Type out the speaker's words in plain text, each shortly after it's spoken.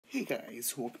Hey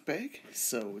guys, welcome back.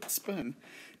 So it's been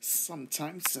some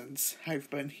time since I've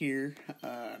been here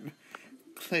on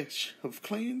Clash of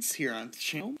Clans here on the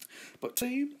channel, but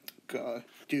today I'm gonna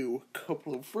do a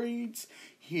couple of raids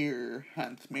here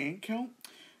on the main account.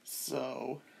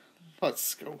 So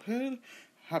let's go ahead,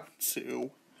 hop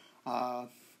to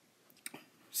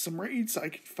some raids I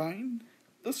can find.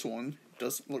 This one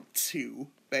doesn't look too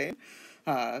bad.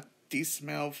 Decent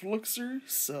amount of elixir,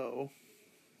 so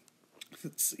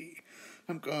let's see.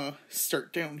 I'm gonna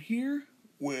start down here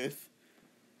with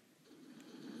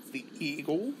the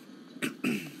eagle.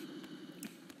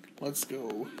 Let's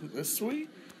go this way.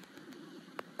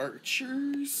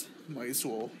 Archers, might as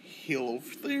well heal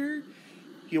over there.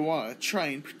 You wanna try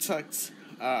and protect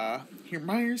your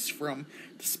Myers from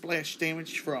the splash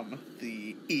damage from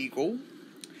the eagle,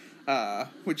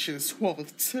 which is one of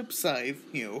the tips I've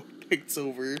picked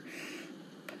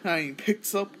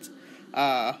up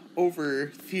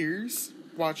over the years,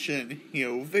 watching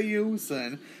videos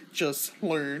and just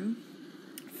learn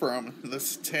from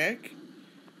this attack.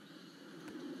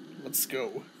 Let's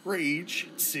go rage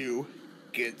to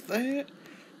get that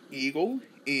eagle,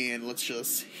 and let's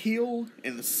just heal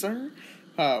in the center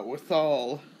with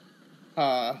all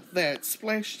that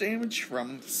splash damage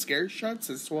from the scare shots,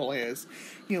 as well as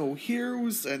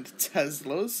heroes and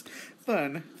Teslas.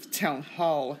 Then the town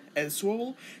hall as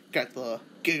well. Got the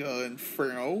Giga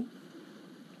Inferno.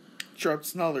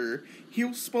 Drops another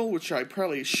heal spell, which I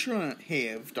probably shouldn't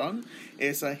have done,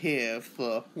 as I have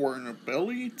the Warren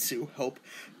ability to help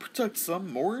protect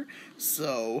some more.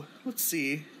 So let's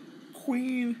see.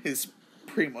 Queen is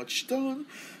pretty much done,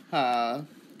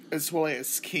 as well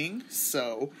as King.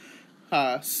 So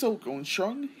still going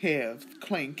strong. Have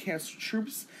Clan Castle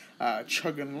troops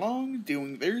chugging along,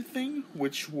 doing their thing,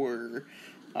 which were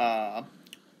a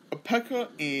P.E.K.K.A.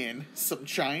 and some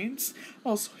giants.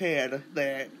 Also had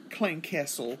that Clan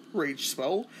Castle rage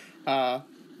spell,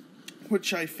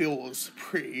 which I feel was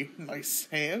pretty nice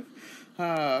to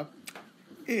have.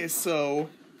 Yeah, so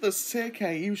this attack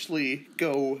I usually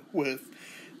go with,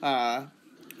 a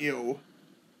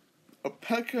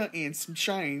P.E.K.K.A. and some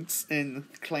giants in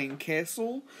Clan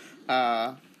Castle.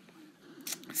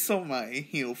 Some of my,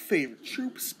 favorite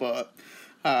troops, but,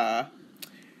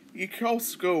 you can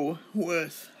also go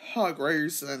with Hog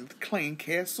Riders and Clan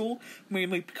Castle,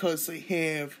 mainly because they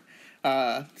have,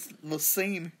 the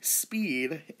same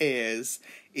speed as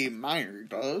a miner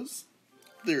does.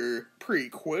 They're pretty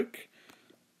quick.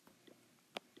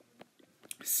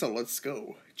 So let's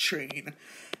go train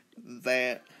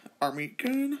that army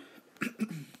gun.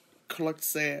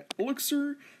 Collect that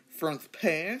elixir from the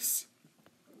pass.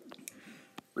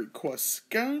 Request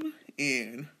gun,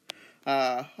 and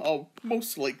I'll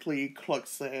most likely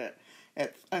collect that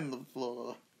at the end of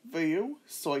the video,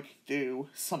 so I can do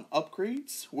some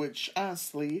upgrades, which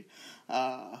honestly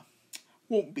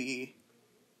won't be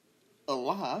a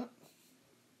lot.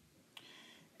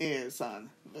 Is on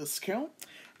this count,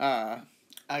 I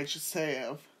just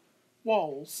have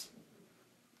walls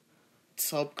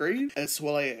to upgrade, as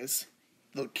well as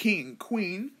the king and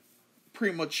queen.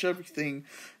 Pretty much everything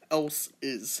else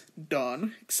is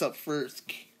done, except for a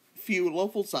few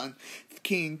levels on the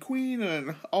king and queen,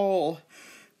 and all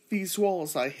these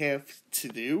walls I have to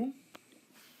do.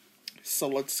 So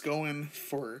let's go in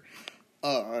for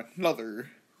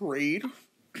another raid.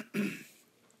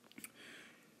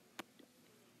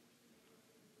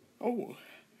 Oh,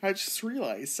 I just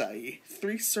realized I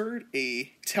 3-starred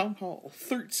a Town Hall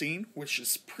 13, which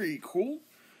is pretty cool.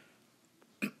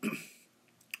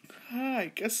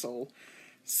 I guess I'll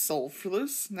sell for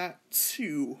this. Not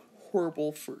too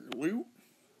horrible for loot.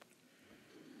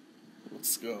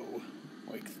 Let's go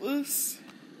like this.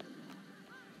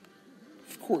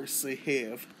 Of course, they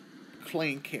have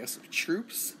Clan Castle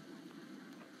troops.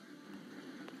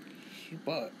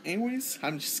 But anyways,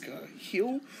 I'm just gonna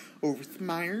heal over the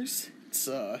Myers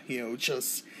to,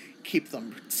 just keep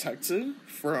them protected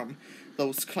from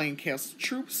those Clan Castle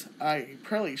troops. I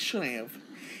probably shouldn't have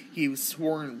used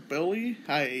Warren Billy.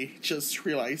 I just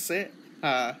realized that.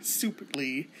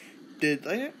 Stupidly did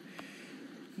that.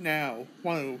 Now,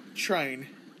 want to try and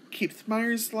keep the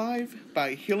Myers alive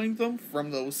by healing them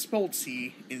from those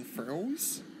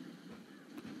multi-infernos.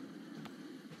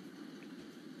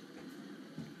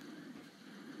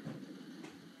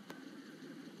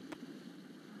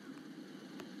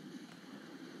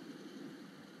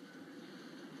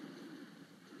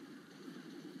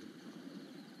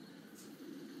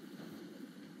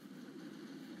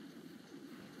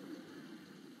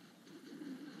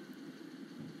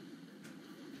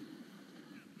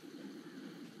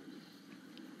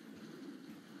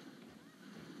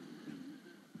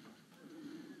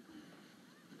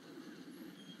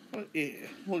 But it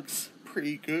looks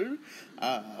pretty good.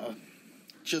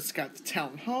 Just got the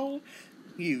town hall.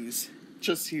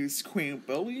 Just used Queen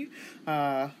Ability.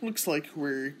 Looks like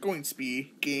we're going to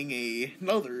be getting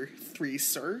another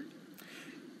 3-star.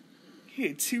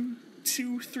 Yeah, two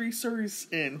 3-stars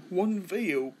in one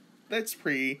video. That's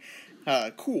pretty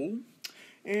cool.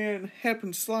 And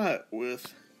happens slot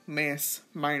with mass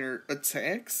minor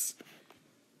attacks.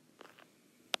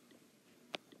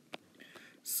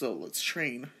 So let's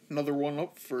train another one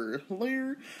up for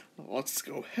later. Let's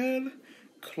go ahead,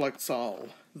 collect all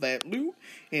that loot,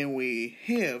 and we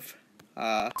have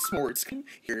some more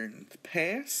here in the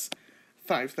pass.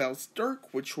 5,000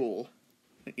 dark, which will,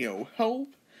 help,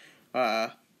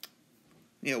 get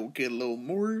a little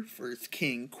more for the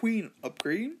King Queen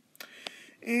upgrade.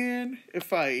 And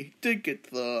if I did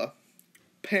get the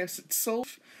pass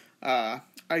itself, I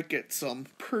get some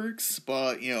perks,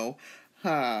 but,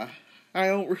 I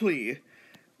don't really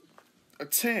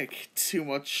attack too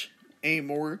much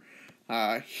anymore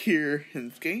here in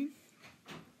the game.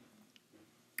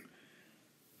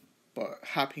 But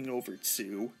hopping over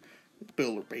to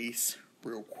builder base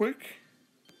real quick,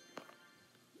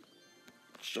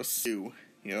 just to,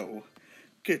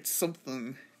 get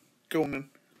something going,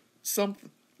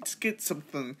 get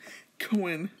something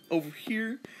going over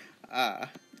here.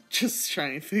 Just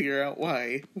trying to figure out what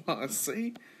I want to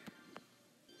say.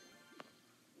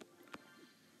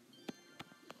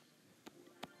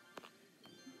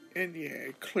 And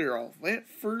yeah, clear all that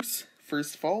first.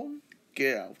 First of all,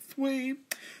 get out of the way.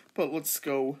 But let's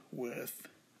go with...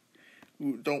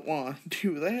 Ooh, don't want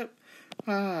to do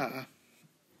that.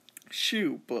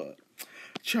 Shoot, but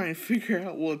trying to figure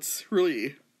out what's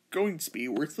really going to be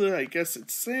worth it. I guess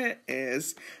it's sad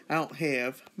as I don't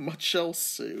have much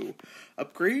else to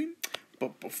upgrade.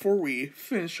 But before we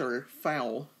finish our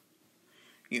final,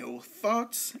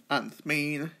 thoughts on the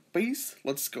main base,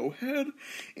 let's go ahead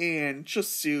and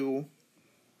just do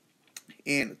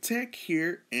an attack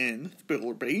here in the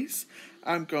builder base.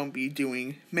 I'm going to be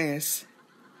doing Mass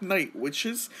Night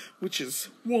Witches, which is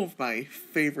one of my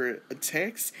favorite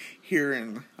attacks here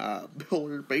in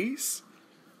builder base.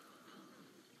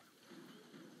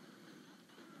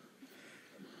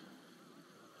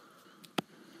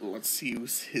 Let's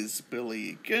use his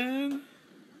ability again.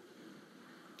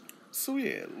 So yeah,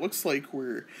 it looks like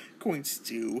we're going to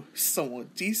do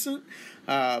somewhat decent,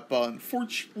 but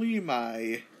unfortunately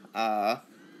my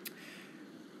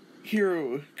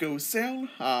hero goes down.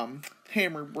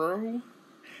 Hammer Bro.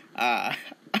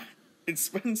 It's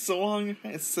been so long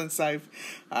since I've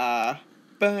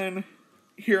been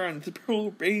here on the Pearl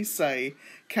base, I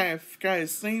kind of forgot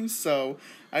his name, so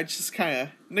I just kind of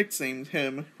nicknamed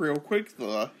him real quick,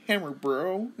 the Hammer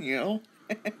Bro,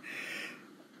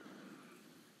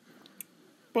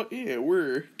 But yeah,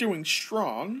 we're doing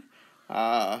strong.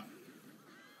 But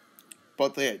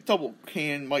that double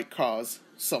can might cause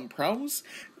some problems.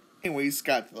 Anyways,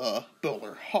 got the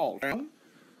builder hall down.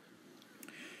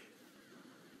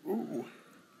 Ooh.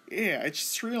 Yeah, I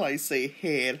just realized they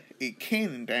had a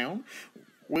cannon down,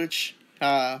 which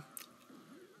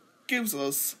gives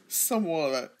us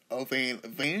somewhat of an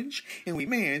advantage, and we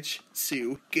managed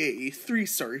to get a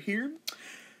 3-star here.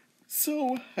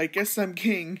 So, I guess I'm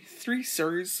getting 3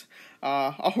 stars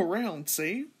all around,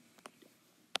 see?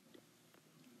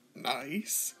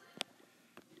 Nice.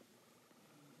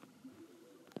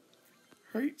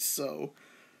 Alright, so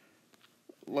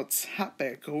let's hop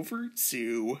back over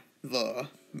to the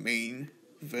main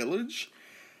village.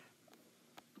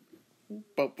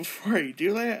 But before I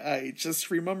do that, I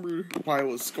just remembered what I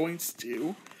was going to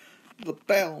do. The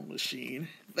battle machine,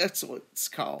 that's what it's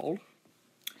called.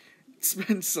 It's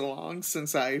been so long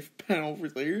since I've been over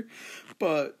there,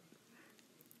 but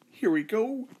here we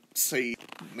go. Say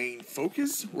main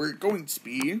focus, we're going to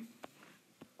be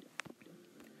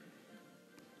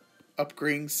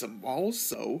upgrading some walls,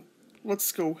 so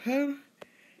let's go ahead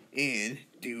and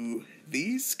do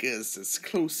these, because it's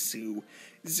close to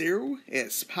 0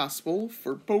 as possible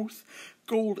for both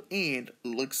gold and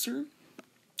elixir.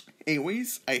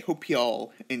 Anyways, I hope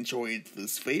y'all enjoyed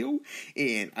this video,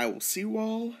 and I will see you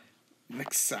all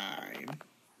next time.